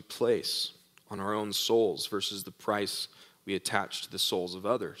price we place on our own souls versus the price we attach to the souls of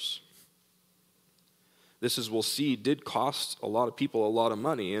others. This, as we'll see, did cost a lot of people a lot of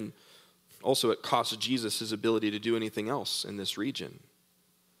money, and also it cost Jesus his ability to do anything else in this region.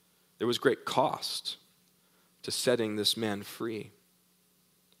 There was great cost to setting this man free.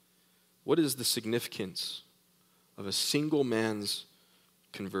 What is the significance of a single man's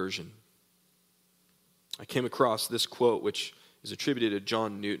conversion? I came across this quote, which is attributed to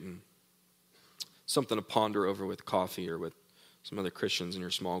John Newton. Something to ponder over with coffee or with some other Christians in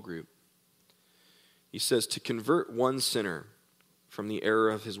your small group. He says, "To convert one sinner from the error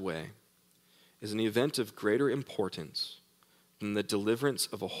of his way is an event of greater importance than the deliverance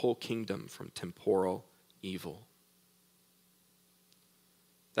of a whole kingdom from temporal evil."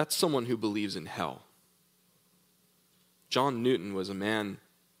 That's someone who believes in hell. John Newton was a man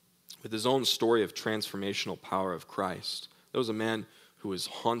with his own story of transformational power of Christ. That was a man who was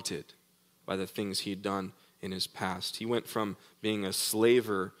haunted by the things he had done in his past. He went from being a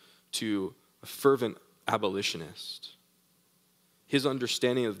slaver to a fervent abolitionist. His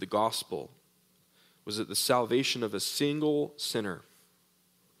understanding of the gospel was that the salvation of a single sinner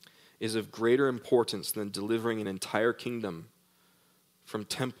is of greater importance than delivering an entire kingdom from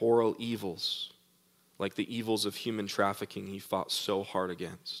temporal evils, like the evils of human trafficking he fought so hard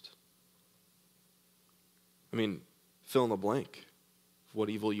against. I mean, fill in the blank of what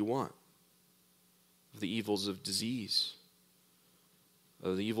evil you want. Of the evils of disease,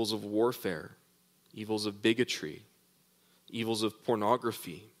 of the evils of warfare, evils of bigotry, evils of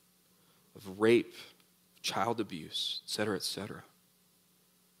pornography, of rape, child abuse, etc., etc.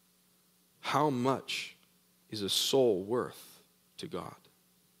 How much is a soul worth to God?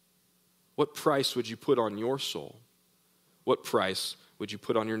 What price would you put on your soul? What price would you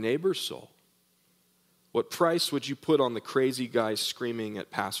put on your neighbor's soul? What price would you put on the crazy guy screaming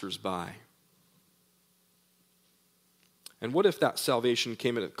at passersby? And what if that salvation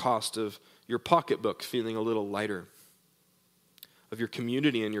came at the cost of your pocketbook feeling a little lighter, of your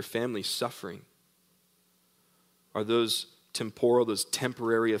community and your family suffering? Are those temporal, those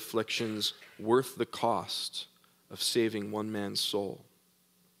temporary afflictions, worth the cost of saving one man's soul?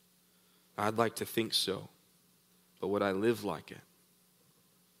 I'd like to think so, but would I live like it?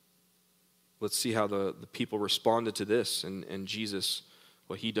 Let's see how the people responded to this and Jesus,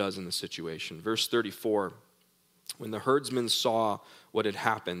 what he does in the situation. Verse 34, when the herdsmen saw what had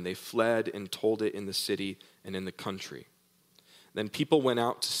happened, they fled and told it in the city and in the country. Then people went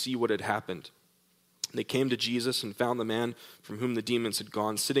out to see what had happened. They came to Jesus and found the man from whom the demons had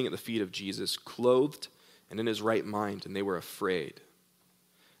gone sitting at the feet of Jesus, clothed and in his right mind, and they were afraid.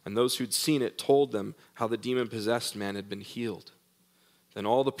 And those who'd seen it told them how the demon-possessed man had been healed. Then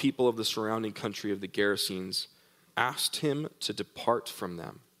all the people of the surrounding country of the Gerasenes asked him to depart from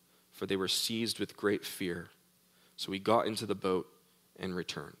them, for they were seized with great fear. So he got into the boat and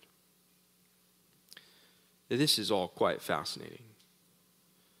returned. This is all quite fascinating.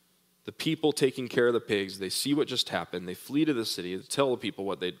 The people taking care of the pigs, they see what just happened. They flee to the city to tell the people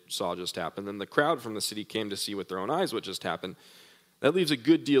what they saw just happen. Then the crowd from the city came to see with their own eyes what just happened. That leaves a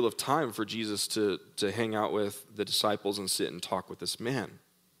good deal of time for Jesus to hang out with the disciples and sit and talk with this man.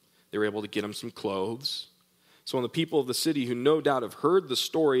 They were able to get him some clothes. So when the people of the city, who no doubt have heard the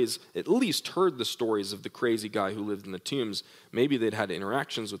stories, at least heard the stories of the crazy guy who lived in the tombs, maybe they'd had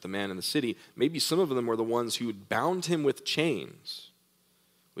interactions with the man in the city. Maybe some of them were the ones who had bound him with chains.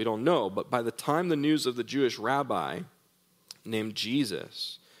 We don't know, but by the time the news of the Jewish rabbi named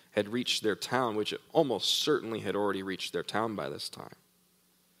Jesus had reached their town, which it almost certainly had already reached their town by this time,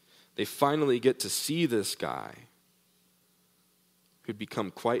 they finally get to see this guy who'd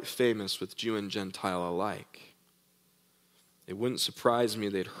become quite famous with Jew and Gentile alike. It wouldn't surprise me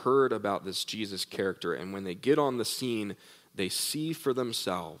they'd heard about this Jesus character, and when they get on the scene, they see for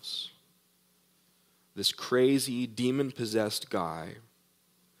themselves this crazy, demon-possessed guy,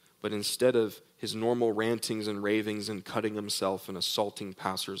 but instead of his normal rantings and ravings and cutting himself and assaulting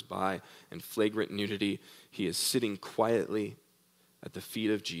passersby and flagrant nudity, he is sitting quietly at the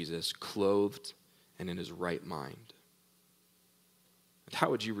feet of Jesus, clothed and in his right mind. And how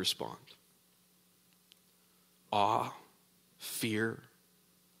would you respond? Awe, fear,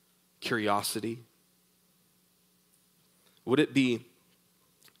 curiosity? Would it be,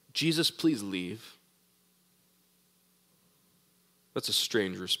 Jesus, please leave? That's a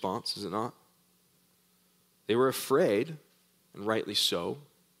strange response, is it not? They were afraid, and rightly so.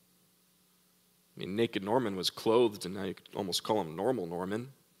 I mean, Naked Norman was clothed, and now you could almost call him Normal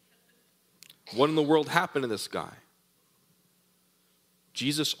Norman. What in the world happened to this guy?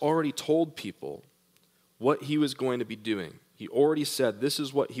 Jesus already told people what he was going to be doing. He already said this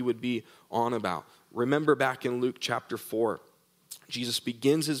is what he would be on about. Remember back in Luke chapter 4, Jesus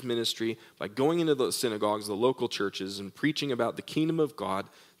begins his ministry by going into the synagogues, the local churches, and preaching about the kingdom of God,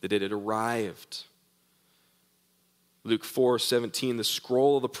 that it had arrived. Luke 4:17, the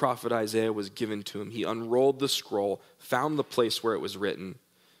scroll of the prophet Isaiah was given to him. He unrolled the scroll, found the place where it was written,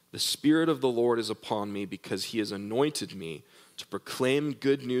 "The Spirit of the Lord is upon me, because he has anointed me to proclaim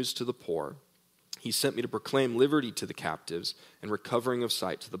good news to the poor. He sent me to proclaim liberty to the captives and recovering of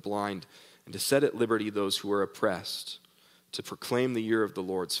sight to the blind, and to set at liberty those who are oppressed, to proclaim the year of the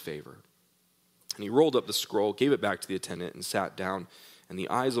Lord's favor." And he rolled up the scroll, gave it back to the attendant, and sat down. And the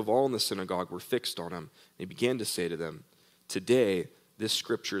eyes of all in the synagogue were fixed on him. And he began to say to them, "Today this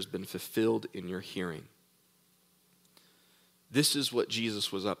scripture has been fulfilled in your hearing." This is what Jesus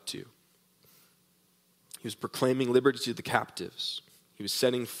was up to. He was proclaiming liberty to the captives. He was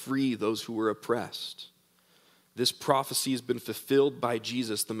setting free those who were oppressed. This prophecy has been fulfilled by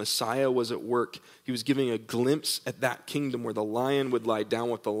Jesus. The Messiah was at work. He was giving a glimpse at that kingdom where the lion would lie down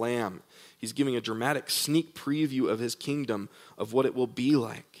with the lamb. He's giving a dramatic sneak preview of his kingdom, of what it will be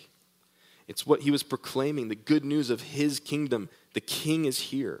like. It's what he was proclaiming, the good news of his kingdom. The king is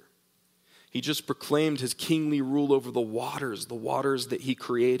here. He just proclaimed his kingly rule over the waters that he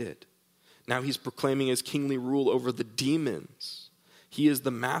created. Now he's proclaiming his kingly rule over the demons. He is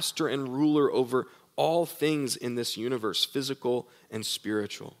the master and ruler over all things in this universe, physical and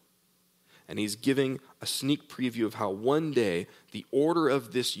spiritual. And he's giving a sneak preview of how one day the order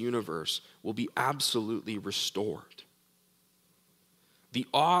of this universe will be absolutely restored. The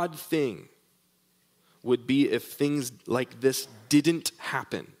odd thing would be if things like this didn't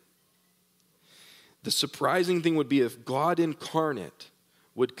happen. The surprising thing would be if God incarnate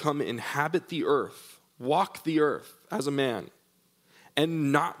would come inhabit the earth, walk the earth as a man,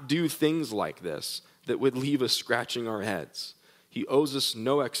 and not do things like this that would leave us scratching our heads. He owes us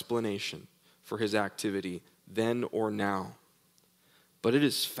no explanation for his activity then or now. But it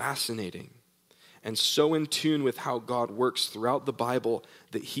is fascinating and so in tune with how God works throughout the Bible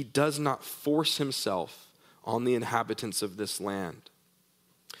that he does not force himself on the inhabitants of this land.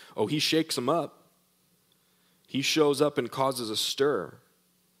 Oh, he shakes them up. He shows up and causes a stir.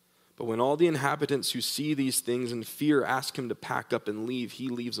 But when all the inhabitants who see these things in fear ask him to pack up and leave, he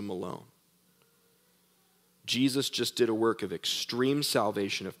leaves them alone. Jesus just did a work of extreme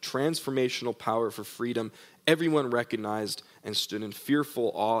salvation, of transformational power for freedom, everyone recognized and stood in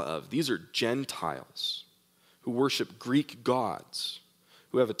fearful awe of. These are Gentiles who worship Greek gods,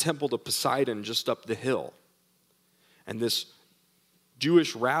 who have a temple to Poseidon just up the hill. And this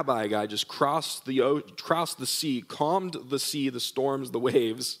Jewish rabbi guy just crossed the sea, calmed the sea, the storms, the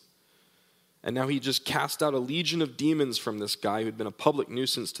waves, and now he just cast out a legion of demons from this guy who'd been a public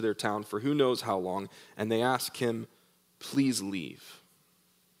nuisance to their town for who knows how long, and they ask him, please leave.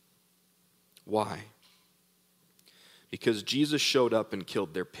 Why? Because Jesus showed up and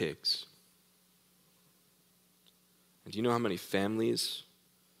killed their pigs. And do you know how many families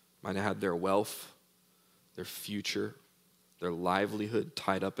might have had their wealth, their future, their livelihood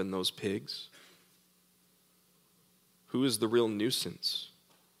tied up in those pigs? Who is the real nuisance?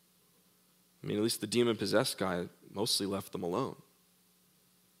 I mean, at least the demon-possessed guy mostly left them alone.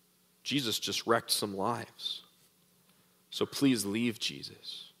 Jesus just wrecked some lives. So please leave,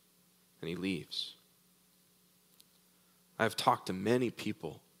 Jesus. And he leaves. I have talked to many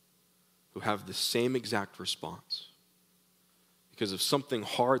people who have the same exact response. Because of something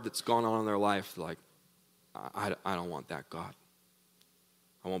hard that's gone on in their life, like, I don't want that God.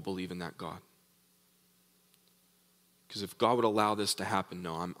 I won't believe in that God. Because if God would allow this to happen,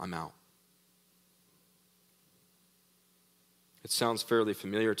 no, I'm out. It sounds fairly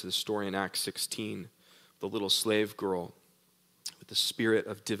familiar to the story in Acts 16, the little slave girl with the spirit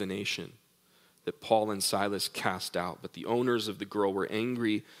of divination that Paul and Silas cast out. But the owners of the girl were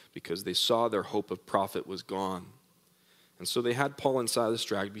angry because they saw their hope of profit was gone. And so they had Paul and Silas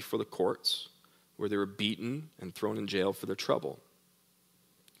dragged before the courts, where they were beaten and thrown in jail for their trouble.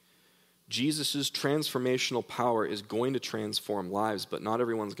 Jesus' transformational power is going to transform lives, but not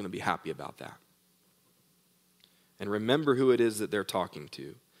everyone's going to be happy about that. And remember who it is that they're talking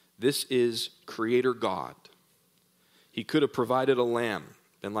to. This is Creator God. He could have provided a lamb,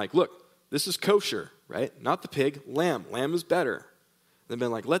 been like, look, this is kosher, right? Not the pig, lamb. Lamb is better. They've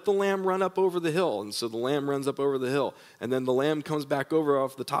been like, let the lamb run up over the hill. And so the lamb runs up over the hill. And then the lamb comes back over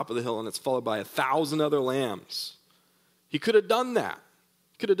off the top of the hill, and it's followed by 1,000 other lambs. He could have done that.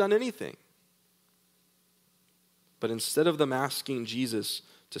 He could have done anything. But instead of them asking Jesus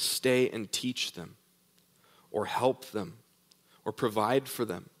to stay and teach them, or help them, or provide for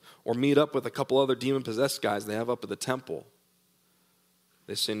them, or meet up with a couple other demon-possessed guys they have up at the temple,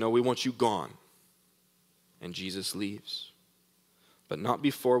 they say, no, we want you gone. And Jesus leaves. But not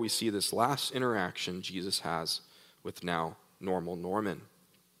before we see this last interaction Jesus has with now normal Norman.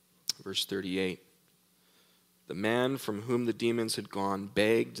 Verse 38. The man from whom the demons had gone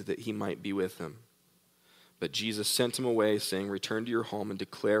begged that he might be with him. But Jesus sent him away, saying, return to your home and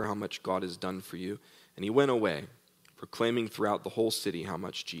declare how much God has done for you. And he went away, proclaiming throughout the whole city how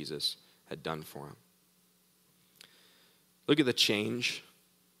much Jesus had done for him. Look at the change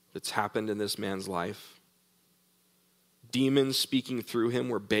that's happened in this man's life. Demons speaking through him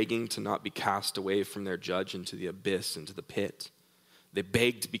were begging to not be cast away from their judge into the abyss, into the pit. They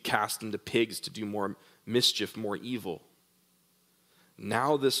begged to be cast into pigs to do more mischief, more evil.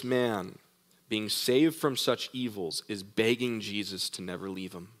 Now this man, being saved from such evils, is begging Jesus to never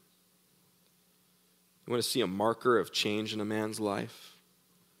leave him. You want to see a marker of change in a man's life?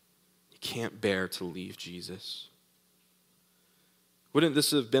 He can't bear to leave Jesus. Wouldn't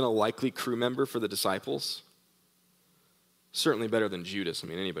this have been a likely crew member for the disciples? Certainly better than Judas. I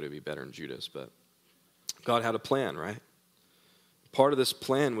mean, anybody would be better than Judas, but God had a plan, right? Part of this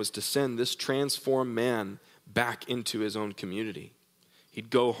plan was to send this transformed man back into his own community. He'd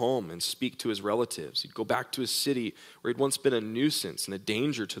go home and speak to his relatives. He'd go back to his city where he'd once been a nuisance and a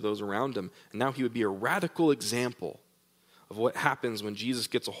danger to those around him. And now he would be a radical example of what happens when Jesus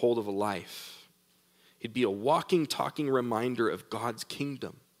gets a hold of a life. He'd be a walking, talking reminder of God's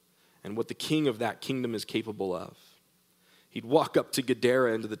kingdom and what the king of that kingdom is capable of. He'd walk up to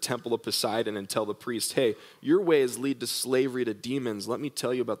Gadara into the temple of Poseidon and tell the priest, hey, your ways lead to slavery to demons. Let me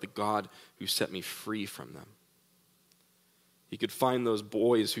tell you about the God who set me free from them. He could find those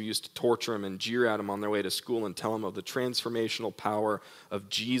boys who used to torture him and jeer at him on their way to school and tell him of the transformational power of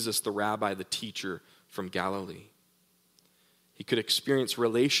Jesus, the rabbi, the teacher from Galilee. He could experience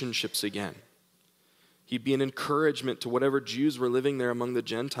relationships again. He'd be an encouragement to whatever Jews were living there among the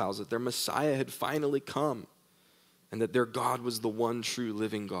Gentiles, that their Messiah had finally come and that their God was the one true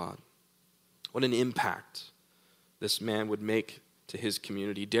living God. What an impact this man would make to his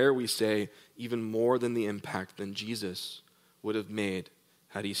community. Dare we say, even more than the impact than Jesus would have made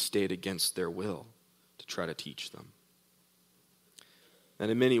had he stayed against their will to try to teach them. And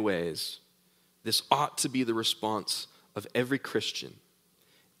in many ways, this ought to be the response of every Christian,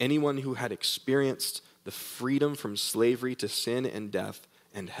 anyone who had experienced the freedom from slavery to sin and death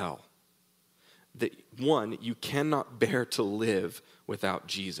and hell. That one, you cannot bear to live without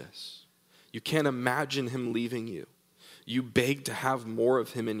Jesus. You can't imagine him leaving you. You beg to have more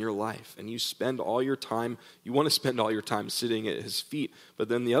of him in your life, and you spend all your time, you want to spend all your time sitting at his feet. But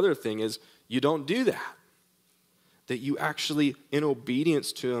then the other thing is, you don't do that. That you actually, in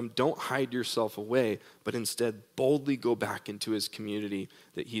obedience to him, don't hide yourself away, but instead boldly go back into his community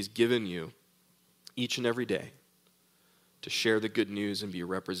that he's given you each and every day to share the good news and be a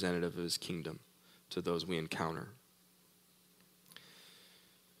representative of his kingdom to those we encounter.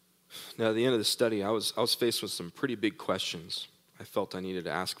 Now, at the end of the study, I was faced with some pretty big questions I felt I needed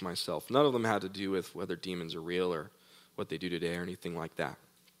to ask myself. None of them had to do with whether demons are real or what they do today or anything like that.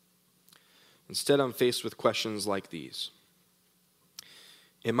 Instead, I'm faced with questions like these.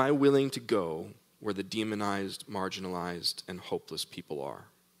 Am I willing to go where the demonized, marginalized, and hopeless people are?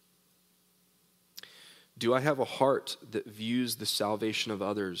 Do I have a heart that views the salvation of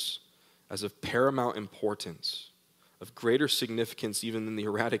others as of paramount importance, of greater significance even than the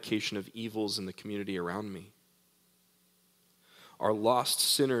eradication of evils in the community around me? Are lost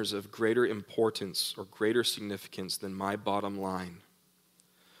sinners of greater importance or greater significance than my bottom line?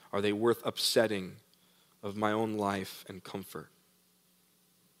 Are they worth upsetting of my own life and comfort?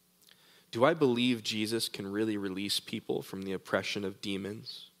 Do I believe Jesus can really release people from the oppression of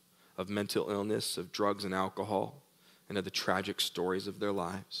demons, of mental illness, of drugs and alcohol, and of the tragic stories of their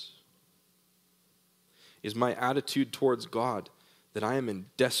lives? Is my attitude towards God that I am in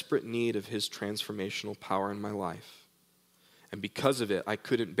desperate need of his transformational power in my life? And because of it, I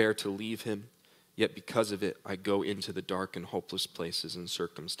couldn't bear to leave him, yet because of it, I go into the dark and hopeless places and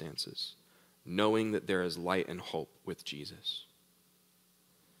circumstances, knowing that there is light and hope with Jesus?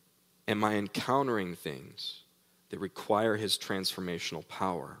 Am I encountering things that require his transformational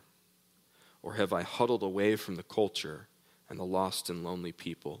power? Or have I huddled away from the culture and the lost and lonely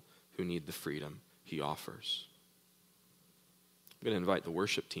people who need the freedom he offers? I'm going to invite the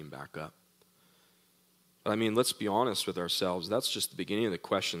worship team back up. But let's be honest with ourselves. That's just the beginning of the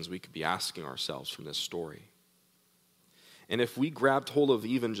questions we could be asking ourselves from this story. And if we grabbed hold of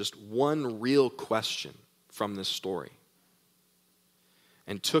even just one real question from this story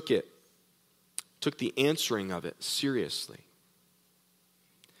and took the answering of it seriously,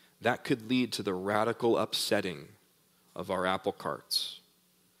 that could lead to the radical upsetting of our apple carts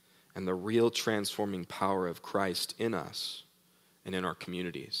and the real transforming power of Christ in us and in our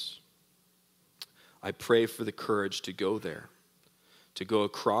communities. I pray for the courage to go there, to go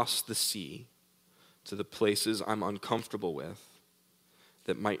across the sea to the places I'm uncomfortable with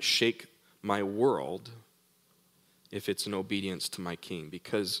that might shake my world if it's in obedience to my King,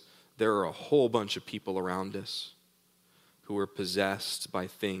 because there are a whole bunch of people around us who are possessed by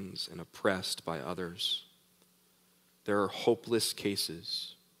things and oppressed by others. There are hopeless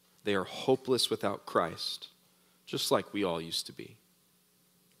cases. They are hopeless without Christ, just like we all used to be.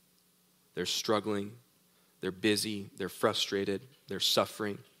 They're struggling, they're busy, they're frustrated, they're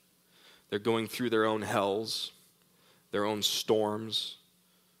suffering. They're going through their own hells, their own storms,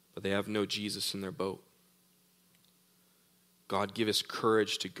 but they have no Jesus in their boat. God, give us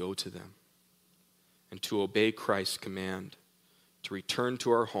courage to go to them and to obey Christ's command, to return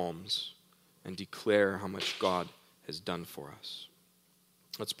to our homes and declare how much God has done for us.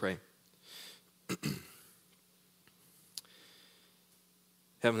 Let's pray.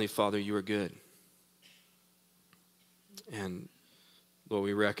 Heavenly Father, you are good. And Lord,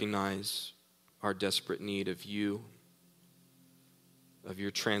 we recognize our desperate need of you, of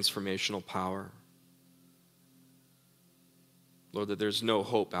your transformational power. Lord, that there's no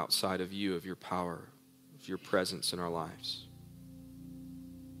hope outside of you, of your power, of your presence in our lives.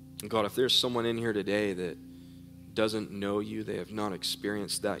 And God, if there's someone in here today that doesn't know you, they have not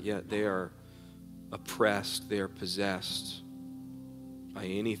experienced that yet, they are oppressed, they are possessed by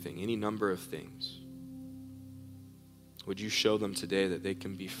anything, any number of things. Would you show them today that they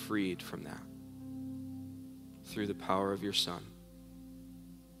can be freed from that through the power of your Son?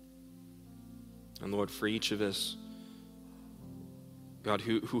 And Lord, for each of us, God,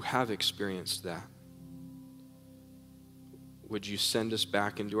 who have experienced that, would you send us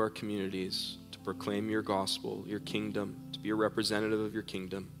back into our communities to proclaim your gospel, your kingdom, to be a representative of your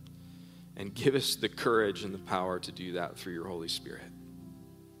kingdom, and give us the courage and the power to do that through your Holy Spirit.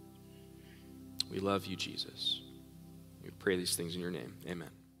 We love you, Jesus. We pray these things in your name. Amen.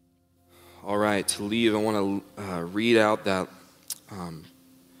 All right, to leave, I want to read out that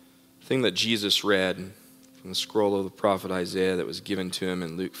thing that Jesus read from the scroll of the prophet Isaiah that was given to him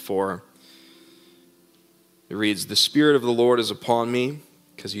in Luke 4. It reads, "The Spirit of the Lord is upon me,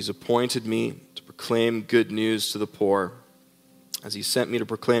 because he's appointed me to proclaim good news to the poor, as he sent me to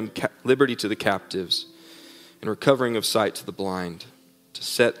proclaim liberty to the captives and recovering of sight to the blind, to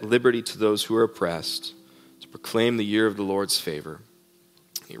set liberty to those who are oppressed, to proclaim the year of the Lord's favor."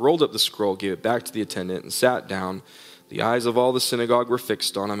 He rolled up the scroll, gave it back to the attendant, and sat down. The eyes of all the synagogue were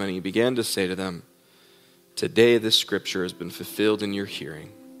fixed on him, and he began to say to them, "Today this scripture has been fulfilled in your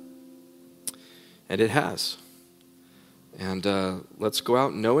hearing." And it has. And let's go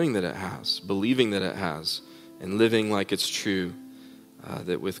out knowing that it has, believing that it has, and living like it's true,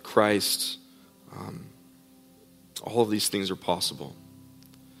 that with Christ, all of these things are possible.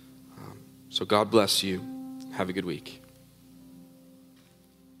 So God bless you. Have a good week.